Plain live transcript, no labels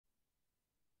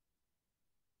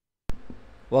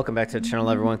Welcome back to the channel,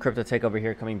 everyone. CryptoTakeOver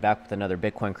here, coming back with another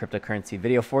Bitcoin cryptocurrency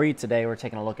video for you. Today we're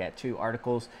taking a look at two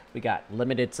articles. We got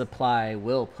limited supply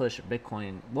will push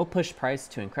price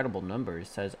to incredible numbers,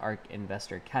 says ARK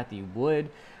investor Cathie Wood.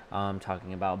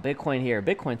 Talking about Bitcoin here.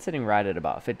 Bitcoin sitting right at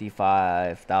about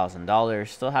 $55,000,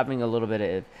 still having a little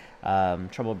bit of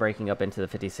trouble breaking up into the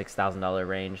 $56,000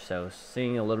 range. So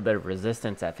seeing a little bit of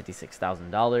resistance at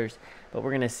 $56,000, but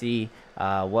we're going to see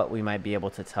what we might be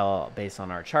able to tell based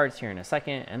on our charts here in a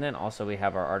second. And then also we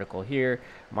have our article here,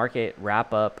 market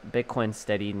wrap up, Bitcoin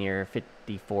steady near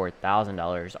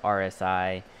 $54,000,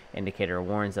 RSI indicator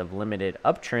warns of limited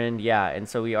uptrend. Yeah, and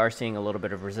so we are seeing a little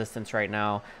bit of resistance right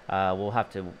now. We'll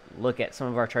have to look at some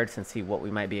of our charts and see what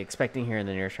we might be expecting here in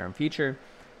the near term future.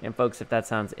 And folks, if that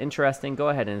sounds interesting, go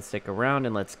ahead and stick around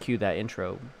and let's cue that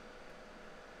intro.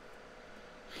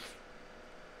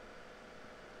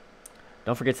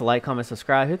 Don't forget to like, comment,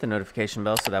 subscribe, hit the notification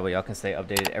bell so that way y'all can stay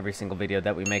updated every single video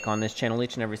that we make on this channel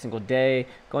each and every single day,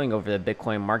 going over the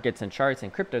Bitcoin markets and charts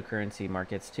and cryptocurrency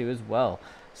markets too as well.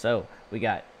 So we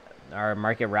got our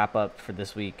market wrap up for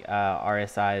this week.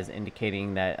 RSI is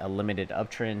indicating that a limited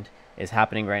uptrend is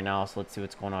happening right now. So let's see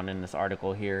what's going on in this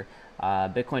article here.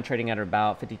 Bitcoin trading at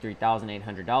about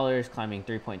 $53,800, climbing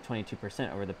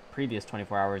 3.22% over the previous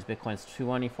 24 hours. Bitcoin's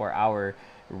 24-hour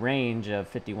range of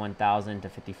 51,000 to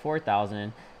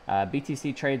 54,000.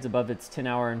 BTC trades above its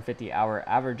 10-hour and 50-hour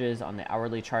averages on the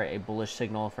hourly chart, a bullish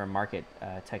signal for market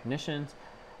technicians.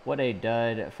 What a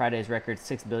dud. Friday's record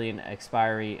 6 billion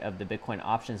expiry of the Bitcoin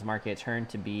options market turned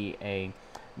to be a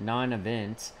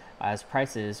non-event as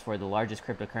prices for the largest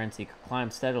cryptocurrency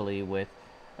climbed steadily, with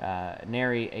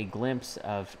nary a glimpse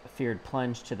of feared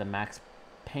plunge to the max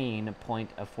pain point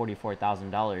of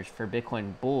 $44,000. For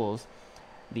Bitcoin bulls,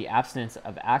 the absence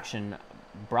of action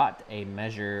brought a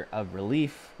measure of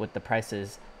relief, with the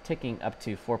prices ticking up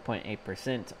to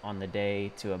 4.8% on the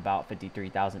day to about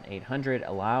 53,800,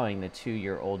 allowing the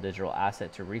 2-year-old digital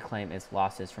asset to reclaim its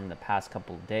losses from the past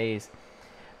couple of days.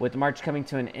 With March coming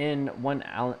to an end, one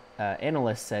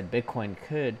analyst said Bitcoin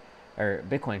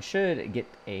should get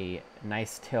a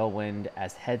nice tailwind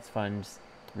as hedge funds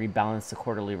rebalance the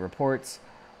quarterly reports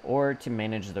or to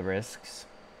manage the risks.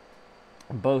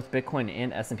 Both Bitcoin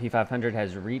and S&P 500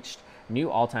 has reached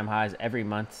new all-time highs every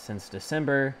month since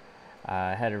December.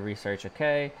 Head of research,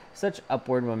 okay. Such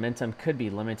upward momentum could be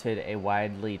limited. A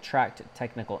widely tracked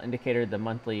technical indicator, the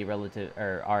monthly relative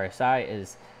or RSI,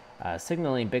 is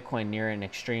signaling Bitcoin near an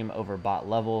extreme overbought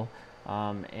level.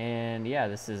 And yeah,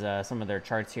 this is some of their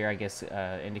charts here, I guess,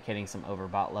 indicating some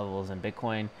overbought levels in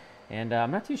Bitcoin. And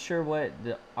I'm not too sure what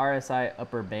the RSI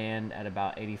upper band at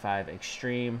about 85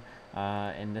 extreme.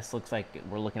 And this looks like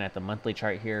we're looking at the monthly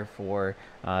chart here for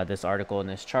this article in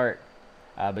this chart.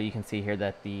 But you can see here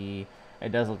that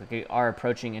it does look like we are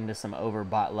approaching into some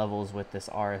overbought levels with this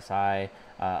RSI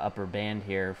upper band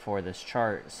here for this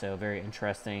chart. So very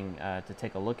interesting to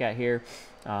take a look at here.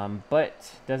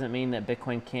 But doesn't mean that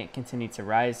Bitcoin can't continue to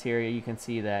rise here. You can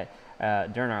see that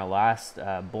during our last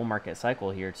bull market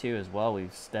cycle here too as well,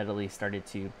 we've steadily started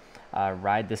to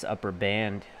ride this upper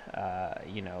band,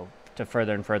 to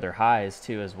further and further highs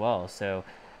too as well. So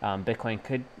Bitcoin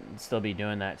could still be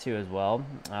doing that too as well.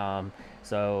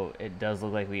 So it does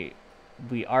look like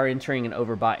we are entering an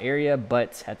overbought area,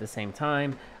 but at the same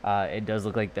time, it does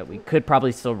look like that we could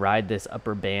probably still ride this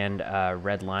upper band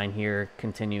red line here,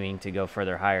 continuing to go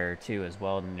further higher too as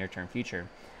well in the near term future.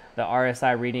 The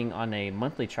RSI reading on a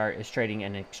monthly chart is trading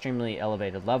at extremely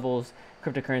elevated levels.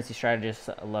 Cryptocurrency strategist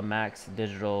Lamax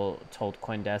Digital told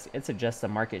CoinDesk it suggests the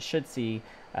market should see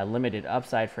a limited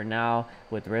upside for now,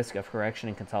 with risk of correction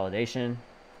and consolidation.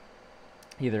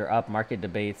 Either up market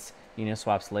debates,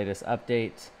 Uniswap's latest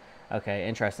update. Okay,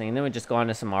 interesting. And then we just go on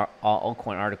to some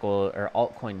altcoin article or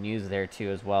altcoin news there too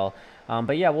as well.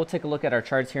 But yeah, we'll take a look at our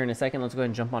charts here in a second. Let's go ahead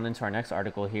and jump on into our next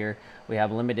article here. We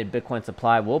have limited Bitcoin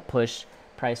supply will push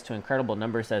price to incredible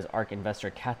numbers, says ARK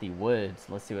investor Cathie Woods.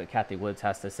 Let's see what Cathie Woods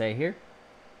has to say here.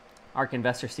 ARK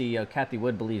investor CEO Cathie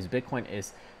Wood believes Bitcoin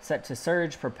is set to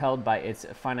surge, propelled by its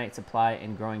finite supply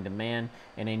and growing demand.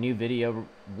 In a new video,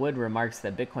 Wood remarks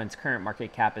that Bitcoin's current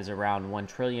market cap is around $1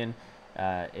 trillion,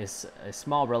 is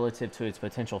small relative to its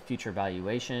potential future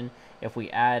valuation. If we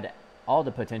add all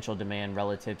the potential demand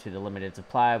relative to the limited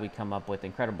supply, we come up with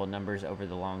incredible numbers over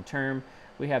the long term.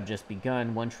 We have just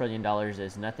begun. $1 trillion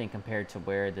is nothing compared to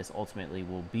where this ultimately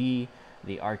will be.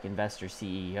 The ARK investor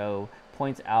CEO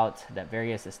points out that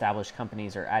various established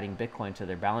companies are adding Bitcoin to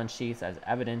their balance sheets as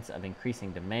evidence of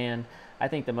increasing demand. I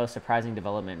think the most surprising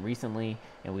development recently,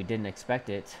 and we didn't expect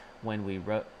it when we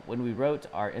wrote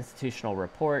our institutional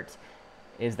report,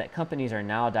 is that companies are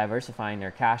now diversifying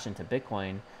their cash into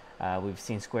Bitcoin. We've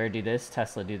seen Square do this,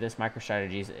 Tesla do this.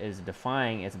 MicroStrategy is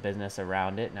defying its business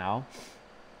around it now.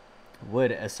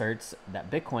 Wood asserts that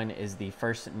Bitcoin is the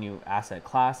first new asset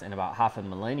class in about half a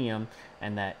millennium,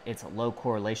 and that its low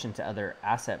correlation to other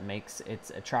asset makes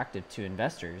it attractive to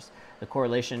investors. The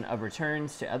correlation of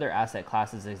returns to other asset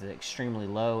classes is extremely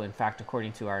low. In fact,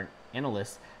 according to our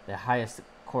analysts, the highest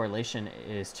correlation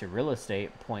is to real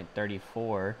estate,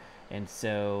 0.34, and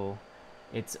so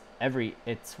it's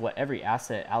what every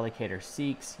asset allocator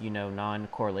seeks,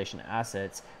 non-correlation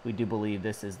assets. We do believe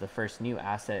this is the first new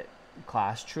asset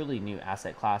class, truly new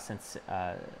asset class since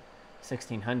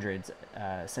 1600s,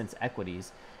 since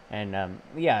equities. And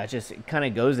yeah, it just kind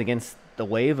of goes against the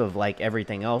wave of like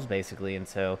everything else basically. And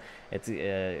so it's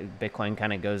Bitcoin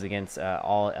kind of goes against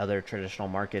all other traditional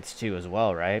markets too as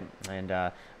well, right?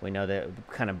 And we know that it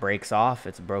kind of breaks off.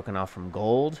 It's broken off from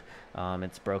gold.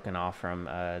 It's broken off from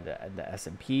the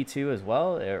S&P too as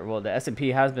well. Well, the S&P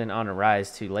has been on a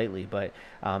rise too lately, but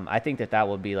I think that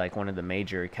will be like one of the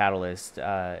major catalysts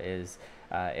is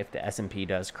if the S&P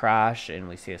does crash and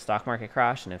we see a stock market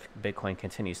crash, and if Bitcoin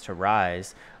continues to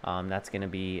rise, that's going to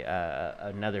be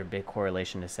another big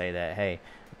correlation to say that, hey,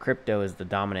 crypto is the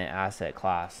dominant asset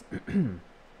class.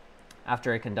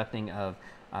 After a conducting of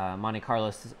Monte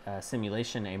Carlo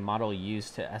simulation, a model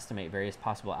used to estimate various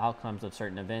possible outcomes of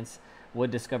certain events,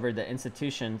 Wood discovered that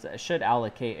institutions should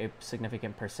allocate a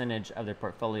significant percentage of their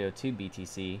portfolio to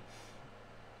BTC.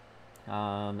 The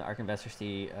ARK Investor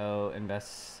CEO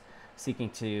invests seeking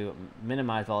to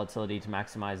minimize volatility to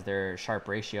maximize their Sharpe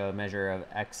ratio, a measure of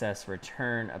excess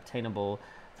return obtainable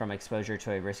from exposure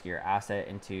to a riskier asset.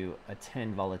 Into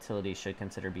attend volatility should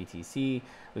consider BTC.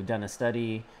 We've done a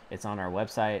study. It's on our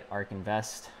website, ARK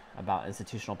Invest, about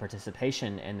institutional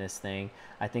participation in this thing.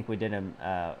 I think we did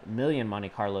a million Monte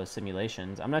Carlo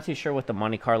simulations. I'm not too sure what the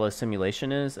Monte Carlo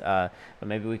simulation is, but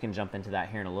maybe we can jump into that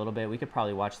here in a little bit. We could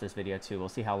probably watch this video too. We'll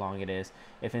see how long it is.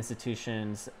 If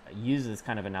institutions use this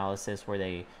kind of analysis where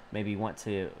they maybe want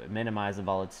to minimize the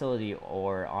volatility,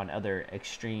 or on other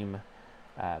extreme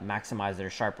maximize their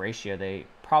Sharpe ratio, they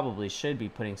probably should be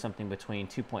putting something between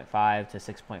 2.5 to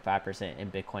 6.5% in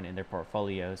Bitcoin in their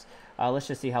portfolios. Let's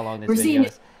just see how long this video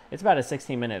is. It's about a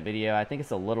 16-minute video. I think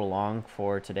it's a little long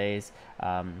for today's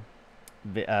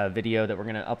video that we're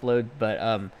going to upload, but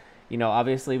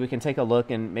obviously we can take a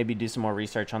look and maybe do some more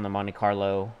research on the Monte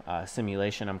Carlo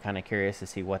simulation. I'm kind of curious to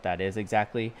see what that is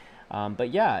exactly.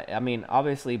 But yeah, I mean,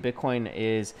 obviously Bitcoin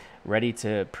is ready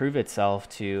to prove itself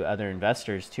to other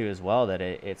investors too as well, that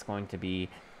it's going to be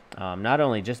not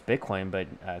only just Bitcoin,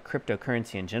 but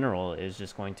cryptocurrency in general is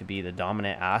just going to be the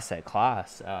dominant asset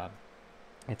class.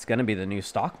 It's going to be the new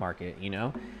stock market,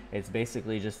 It's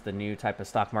basically just the new type of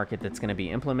stock market that's going to be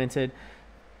implemented.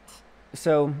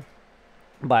 So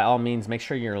by all means, make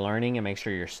sure you're learning and make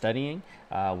sure you're studying.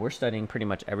 We're studying pretty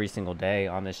much every single day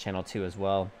on this channel too as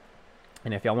well.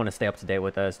 And if y'all want to stay up to date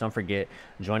with us, don't forget,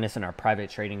 join us in our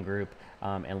private trading group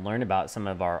and learn about some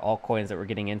of our altcoins that we're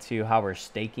getting into, how we're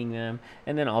staking them,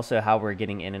 and then also how we're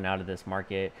getting in and out of this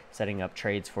market, setting up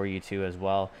trades for you too as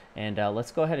well. And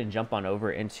let's go ahead and jump on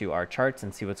over into our charts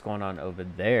and see what's going on over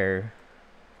there.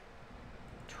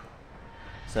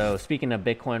 So speaking of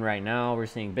Bitcoin right now, we're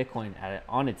seeing Bitcoin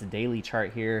on its daily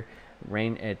chart here.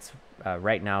 It's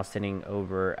right now sitting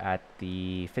over at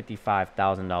the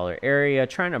 $55,000 area,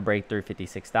 trying to break through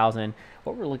 56,000.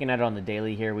 What we're looking at on the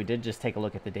daily here, we did just take a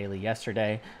look at the daily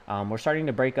yesterday. We're starting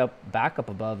to back up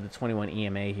above the 21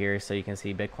 EMA here. So you can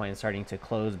see Bitcoin starting to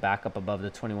close back up above the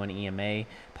 21 EMA,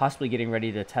 possibly getting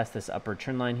ready to test this upper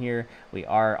trend line here. We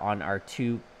are on our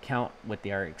 2 count with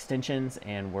our extensions,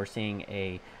 and we're seeing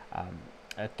a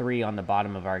 3 on the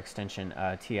bottom of our extension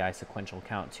TI sequential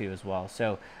count too as well.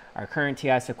 So our current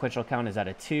TI sequential count is at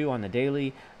a 2 on the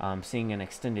daily. Seeing an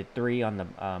extended 3 on the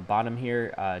bottom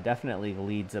here definitely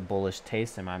leads a bullish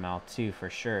taste in my mouth too, for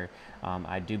sure.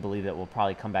 I do believe that we'll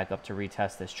probably come back up to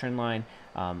retest this trend line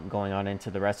going on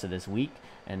into the rest of this week,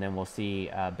 and then we'll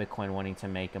see Bitcoin wanting to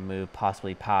make a move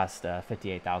possibly past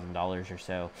 $58,000 or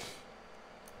so.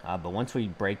 But once we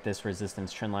break this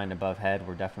resistance trend line above head,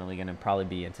 we're definitely going to probably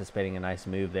be anticipating a nice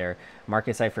move there.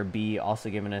 Market cipher B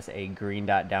also giving us a green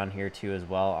dot down here too as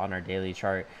well on our daily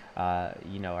chart. Our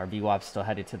VWAP still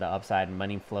headed to the upside, and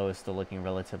money flow is still looking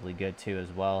relatively good too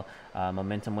as well.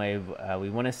 Momentum wave,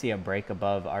 we want to see a break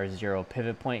above our 0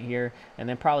 pivot point here, and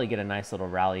then probably get a nice little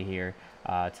rally here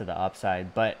to the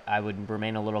upside. But I would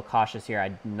remain a little cautious here.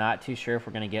 I'm not too sure if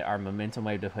we're going to get our momentum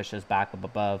wave to push us back up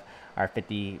above our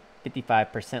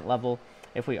 55% level.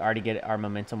 If we already get our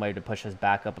momentum wave to push us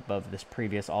back up above this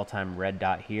previous all-time red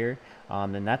dot here,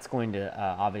 then that's going to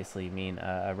obviously mean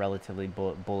a relatively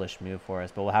bullish move for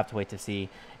us. But we'll have to wait to see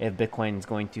if Bitcoin is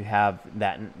going to have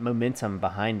that momentum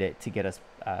behind it to get us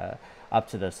up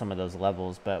to some of those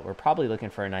levels. But we're probably looking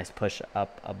for a nice push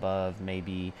up above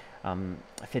maybe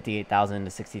 $58,000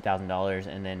 to $60,000,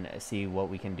 and then see what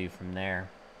we can do from there.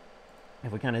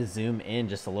 If we kind of zoom in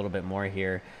just a little bit more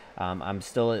here, I'm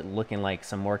still looking like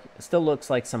still looks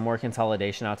like some more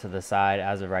consolidation out to the side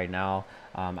as of right now.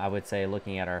 I would say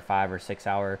looking at our 5 or 6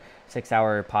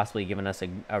 hour, possibly giving us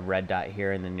a red dot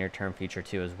here in the near term future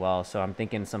too as well. So I'm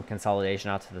thinking some consolidation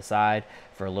out to the side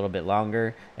for a little bit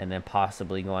longer, and then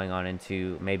possibly going on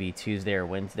into maybe Tuesday or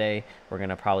Wednesday, we're going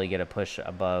to probably get a push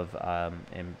above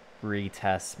and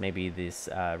retest maybe this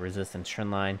resistance trend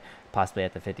line, possibly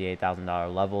at the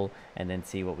 $58,000 level, and then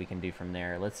see what we can do from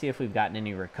there. Let's see if we've gotten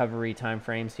any recovery time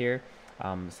frames here,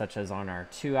 such as on our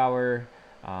 2 hour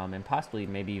and possibly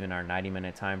maybe even our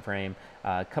 90-minute time frame,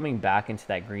 coming back into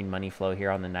that green money flow here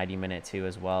on the 90-minute too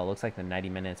as well. It looks like the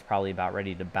 90-minute is probably about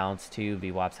ready to bounce too.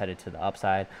 VWAP's headed to the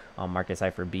upside on market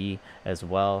cipher B as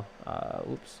well.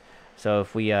 So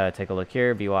if we take a look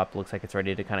here, VWAP looks like it's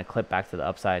ready to kind of clip back to the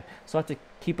upside. So we'll have to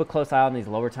keep a close eye on these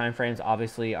lower time frames.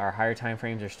 Obviously, our higher time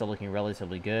frames are still looking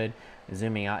relatively good.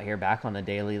 Zooming out here back on the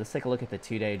daily, let's take a look at the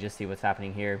 2-day, just see what's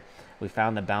happening here. We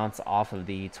found the bounce off of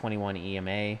the 21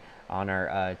 EMA on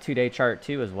our 2-day chart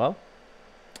too as well.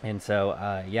 And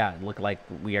so, yeah, it looked like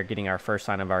we are getting our first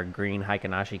sign of our green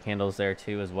Heikin-Ashi candles there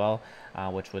too as well,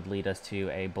 which would lead us to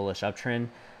a bullish uptrend.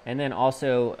 And then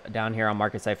also down here on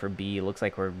market cipher B, looks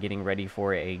like we're getting ready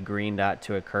for a green dot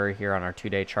to occur here on our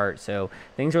 2-day chart. So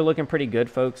things are looking pretty good,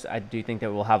 folks. I do think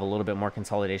that we'll have a little bit more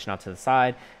consolidation out to the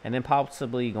side, and then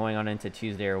possibly going on into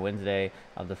Tuesday or Wednesday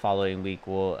of the following week,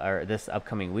 or this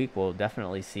upcoming week, we'll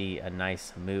definitely see a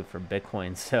nice move for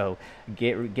Bitcoin. So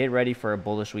get ready for a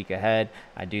bullish week ahead.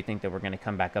 I do think that we're going to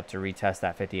come back up to retest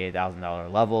that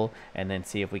 $58,000 level, and then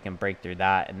see if we can break through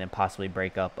that, and then possibly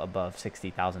break up above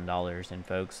 $60,000. And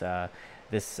folks,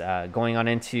 this going on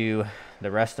into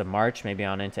the rest of March, maybe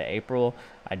on into April,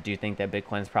 I do think that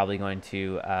Bitcoin's probably going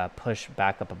to push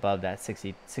back up above that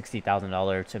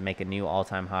 $60,000 to make a new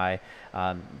all-time high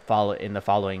in the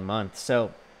following month.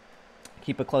 So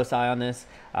keep a close eye on this.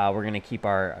 We're going to keep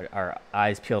our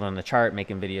eyes peeled on the chart,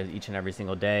 making videos each and every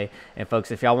single day. And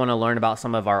folks, if y'all want to learn about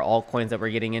some of our altcoins that we're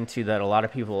getting into that a lot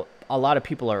of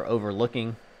people are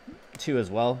overlooking too as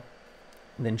well,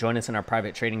 then join us in our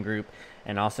private trading group.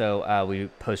 And also we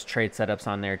post trade setups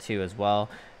on there too as well.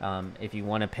 If you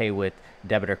want to pay with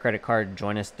debit or credit card,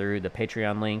 join us through the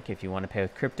Patreon link. If you want to pay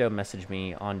with crypto, message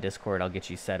me on Discord. I'll get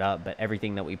you set up. But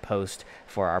everything that we post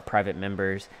for our private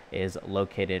members is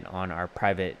located on our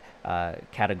private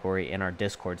category in our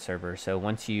Discord server. So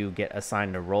once you get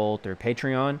assigned a role through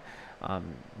Patreon,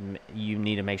 you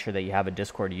need to make sure that you have a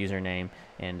Discord username,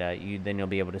 and then you'll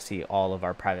be able to see all of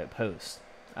our private posts.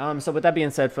 So with that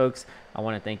being said, folks, I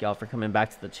want to thank y'all for coming back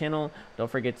to the channel. Don't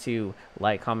forget to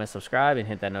like, comment, subscribe, and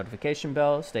hit that notification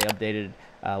bell. Stay updated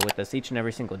with us each and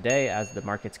every single day as the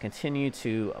markets continue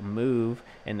to move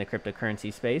in the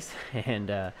cryptocurrency space. And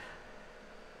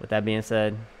with that being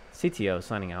said, CTO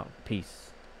signing out. Peace.